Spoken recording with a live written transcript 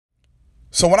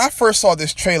So when I first saw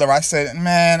this trailer, I said,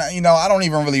 man, I don't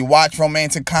even really watch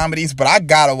romantic comedies, but I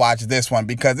gotta watch this one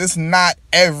because it's not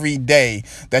every day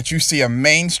that you see a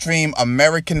mainstream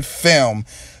American film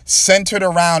centered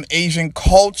around Asian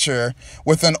culture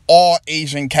with an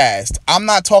all-Asian cast. I'm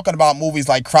not talking about movies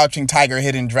like Crouching Tiger,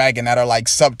 Hidden Dragon that are like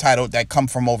subtitled that come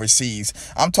from overseas.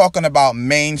 I'm talking about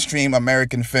mainstream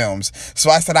American films. So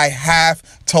I said I have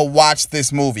to watch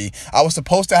this movie. I was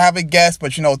supposed to have a guest,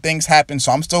 but things happen,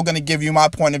 so I'm still going to give you my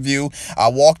point of view. I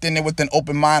walked in there with an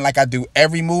open mind like I do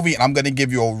every movie, and I'm going to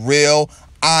give you a real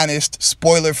honest,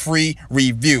 spoiler-free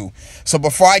review. So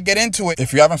before I get into it,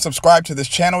 if you haven't subscribed to this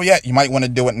channel yet, you might want to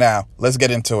do it now. Let's get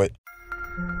into it.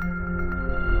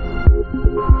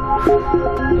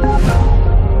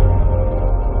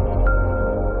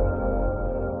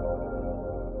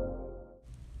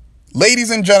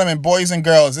 Ladies and gentlemen, boys and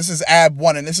girls, this is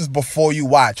Abwon, and this is Before You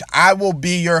Watch. I will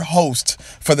be your host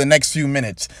for the next few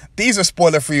minutes. These are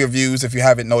spoiler-free reviews if you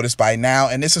haven't noticed by now,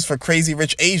 and this is for Crazy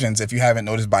Rich Asians if you haven't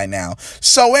noticed by now.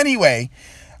 So anyway,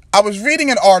 I was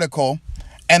reading an article,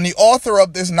 and the author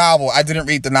of this novel, I didn't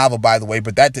read the novel by the way,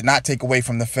 but that did not take away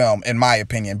from the film in my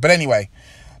opinion. But anyway,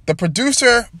 the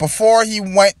producer, before he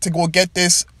went to go get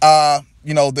this,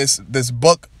 this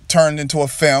book turned into a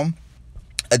film,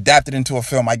 adapted into a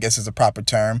film, I guess is a proper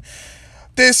term.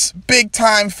 This big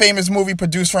time famous movie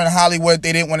producer in Hollywood,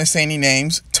 they didn't want to say any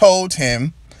names, told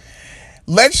him,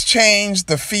 let's change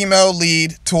the female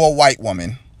lead to a white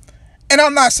woman. And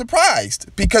I'm not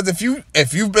surprised, because if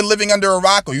you've been living under a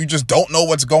rock or you just don't know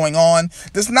what's going on,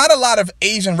 there's not a lot of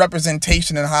Asian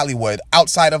representation in Hollywood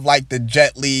outside of like the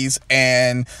Jet Lis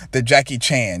and the Jackie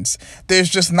Chans. There's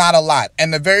just not a lot.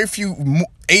 And the very few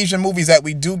Asian movies that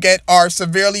we do get are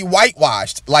severely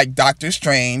whitewashed, like Doctor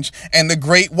Strange and The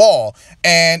Great Wall.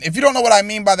 And if you don't know what I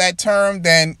mean by that term,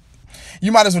 then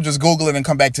you might as well just Google it and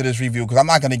come back to this review, because I'm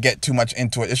not going to get too much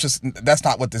into it. It's just, that's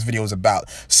not what this video is about.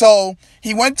 So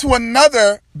he went to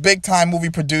another big time movie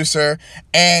producer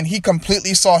and he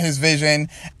completely saw his vision,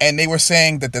 and they were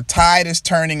saying that the tide is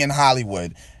turning in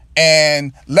Hollywood.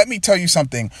 And let me tell you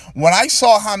something. When I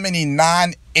saw how many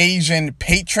non-Asian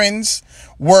patrons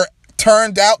were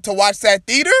turned out to watch that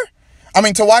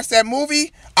to watch that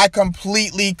movie, I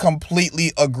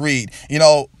completely agreed.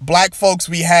 Black folks,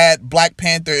 we had Black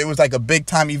Panther. It was like a big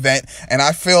time event, and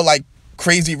I feel like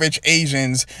Crazy Rich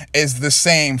Asians is the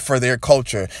same for their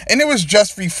culture. And it was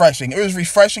just refreshing. It was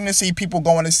refreshing to see people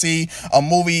going to see a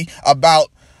movie about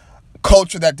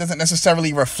culture that doesn't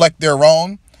necessarily reflect their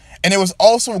own. And it was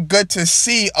also good to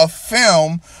see a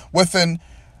film with an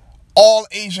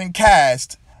all-Asian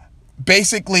cast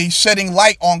basically shedding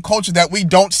light on culture that we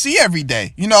don't see every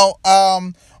day.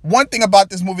 One thing about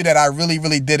this movie that I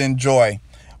really did enjoy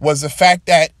was the fact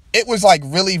that it was like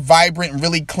really vibrant and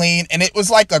really clean, and it was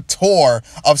like a tour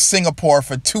of Singapore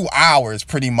for 2 hours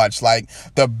pretty much. Like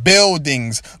the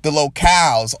buildings, the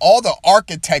locales, all the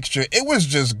architecture, it was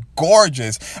just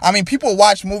gorgeous. I mean, people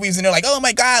watch movies and they're like, oh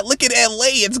my God, look at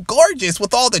LA, it's gorgeous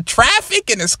with all the traffic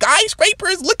and the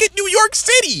skyscrapers, look at New York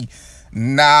City.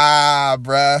 Nah,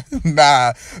 bruh.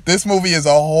 Nah. This movie is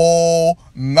a whole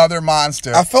nother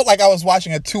monster. I felt like I was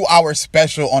watching a 2-hour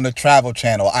special on the Travel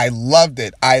Channel. I loved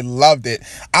it. I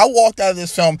walked out of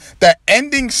this film. The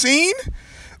ending scene,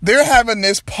 they're having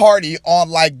this party on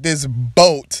like this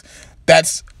boat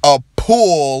that's a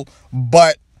pool,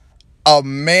 but a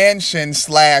mansion /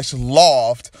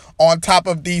 loft on top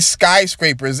of these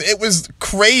skyscrapers. It was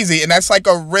crazy, and that's like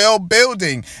a real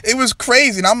building. It was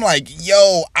crazy, and I'm like,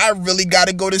 yo, I really got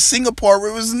to go to Singapore.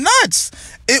 It was nuts.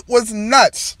 It was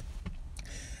nuts.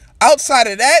 Outside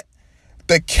of that,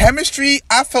 the chemistry,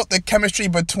 I felt the chemistry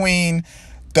between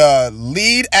the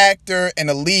lead actor and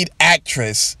the lead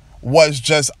actress was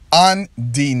just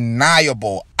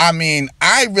undeniable. I mean,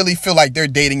 I really feel like they're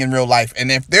dating in real life,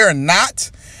 and if they're not,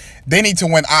 they need to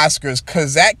win Oscars,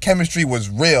 because that chemistry was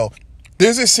real.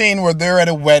 There's a scene where they're at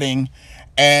a wedding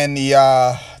and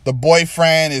the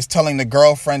boyfriend is telling the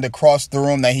girlfriend across the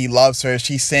room that he loves her.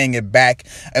 She's saying it back,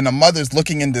 and the mother's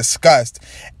looking in disgust.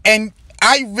 And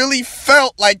I really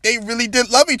felt like they really did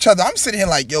love each other. I'm sitting here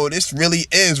like, yo, this really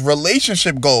is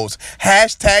relationship goals.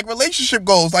 # relationship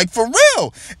goals. Like, for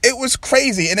real. It was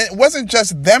crazy. And it wasn't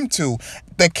just them two.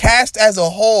 The cast as a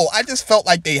whole, I just felt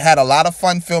like they had a lot of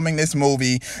fun filming this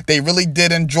movie. They really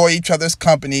did enjoy each other's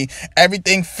company.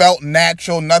 Everything felt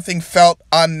natural. Nothing felt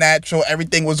unnatural.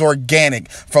 Everything was organic.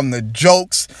 From the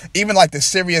jokes, even like the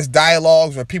serious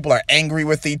dialogues where people are angry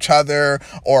with each other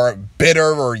or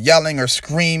bitter or yelling or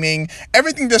screaming.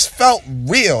 Everything just felt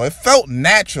real. It felt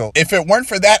natural. If it weren't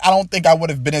for that, I don't think I would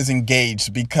have been as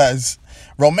engaged, because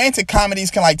romantic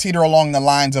comedies can like teeter along the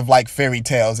lines of like fairy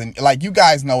tales, and like, you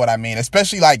guys know what I mean,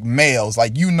 especially like males,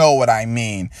 like, you know what I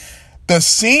mean. The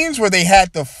scenes where they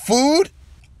had the food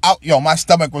out, yo, my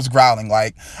stomach was growling.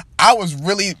 Like, I was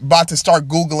really about to start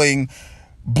Googling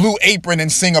Blue Apron in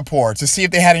Singapore to see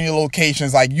if they had any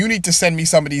locations. Like, you need to send me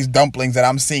some of these dumplings that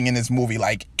I'm seeing in this movie,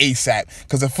 like, ASAP,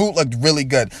 because the food looked really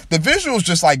good. The visuals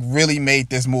just like really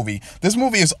made this movie. This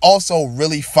movie is also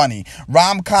really funny.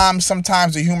 Rom-coms,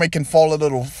 sometimes the humor can fall a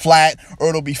little flat, or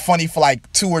it'll be funny for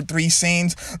like 2 or 3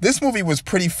 scenes. This movie was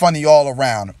pretty funny all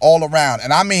around,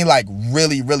 and I mean like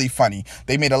really, really funny.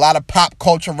 They made a lot of pop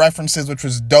culture references, which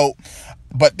was dope.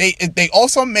 But they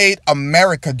also made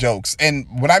America jokes. And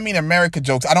when I mean America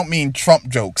jokes, I don't mean Trump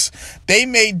jokes. They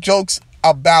made jokes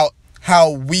about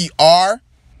how we are,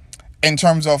 in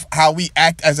terms of how we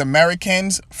act as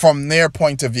Americans from their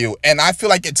point of view. And I feel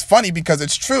like it's funny because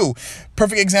it's true.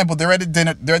 Perfect example, they're at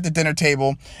the dinner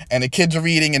table, and the kids are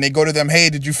eating, and they go to them, "Hey,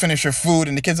 did you finish your food?"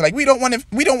 And the kids are like, we don't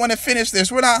want to finish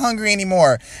this. We're not hungry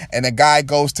anymore. And the guy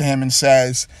goes to him and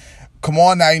says, "Come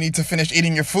on now, you need to finish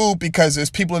eating your food, because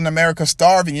there's people in America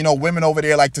starving. You know, women over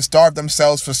there like to starve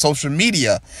themselves for social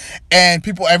media." And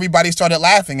everybody started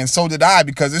laughing, and so did I,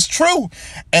 because it's true.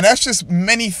 And that's just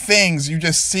many things. You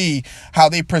just see how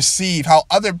they perceive, how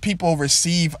other people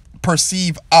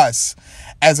perceive us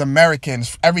as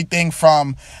Americans. Everything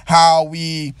from how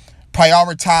we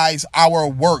prioritize our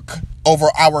work over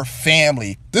our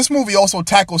family. This movie also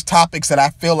tackles topics that I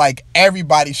feel like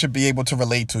everybody should be able to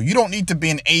relate to. You don't need to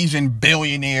be an Asian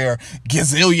billionaire,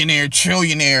 gazillionaire,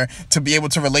 trillionaire to be able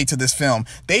to relate to this film.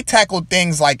 They tackle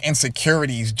things like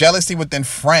insecurities, jealousy within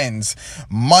friends,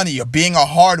 money, or being a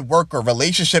hard worker,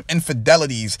 relationship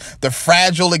infidelities, the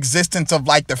fragile existence of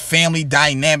like the family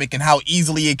dynamic and how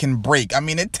easily it can break. I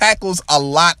mean, it tackles a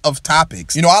lot of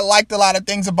topics. You know, I liked a lot of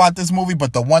things about this movie,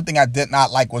 but the one thing I did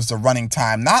not like was the running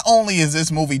time. Not only is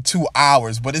this movie 2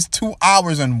 hours, but it's 2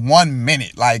 hours and 1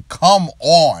 minute. Like, come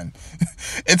on.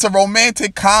 It's a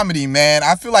romantic comedy, man.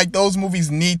 I feel like those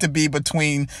movies need to be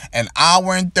between an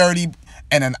hour and 30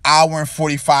 and an hour and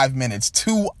 45 minutes.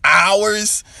 2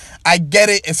 hours? I get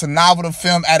it. It's a novel to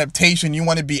film adaptation. You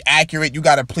want to be accurate. You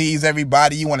got to please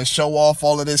everybody. You want to show off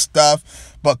all of this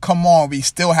stuff. But come on, we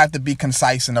still have to be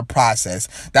concise in the process.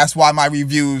 That's why my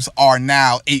reviews are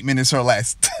now 8 minutes or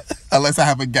less. Unless I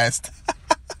have a guest.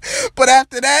 But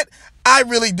after that, I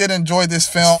really did enjoy this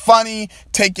film. Funny,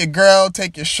 take your girl,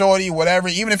 take your shorty, whatever.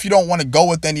 Even if you don't want to go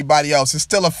with anybody else, it's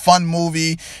still a fun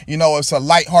movie. You know, it's a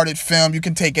lighthearted film. You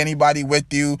can take anybody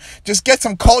with you. Just get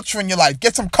some culture in your life.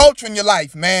 Get some culture in your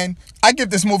life, man. I give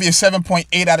this movie a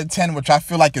 7.8 out of 10, which I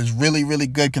feel like is really, really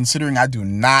good, considering I do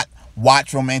not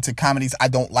watch romantic comedies. I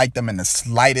don't like them in the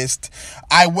slightest.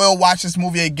 I will watch this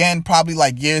movie again probably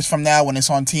like years from now when it's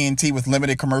on TNT with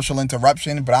limited commercial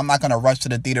interruption, but I'm not going to rush to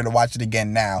the theater to watch it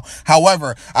again now.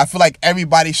 However, I feel like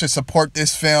everybody should support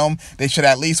this film. They should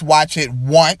at least watch it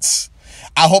once.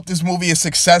 I hope this movie is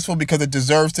successful because it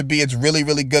deserves to be. It's really,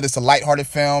 really good. It's a lighthearted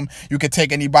film. You could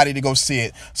take anybody to go see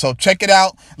it. So check it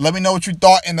out. Let me know what you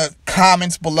thought in the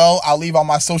comments below. I'll leave all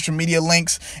my social media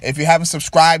links. If you haven't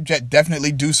subscribed yet,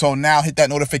 definitely do so now. Hit that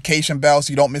notification bell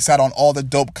so you don't miss out on all the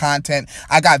dope content.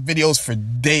 I got videos for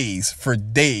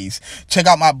days. Check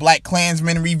out my Black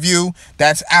Klansman review.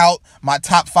 That's out. My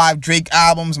top 5 Drake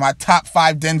albums. My top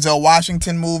 5 Denzel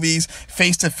Washington movies.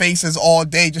 Face to Faces all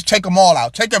day. Just check them all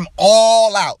out. Check them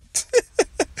all out.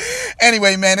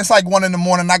 Anyway, man, it's like 1 in the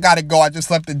morning. I gotta go. I just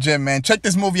left the gym, man. Check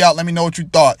this movie out. Let me know what you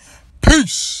thought.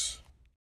 Peace.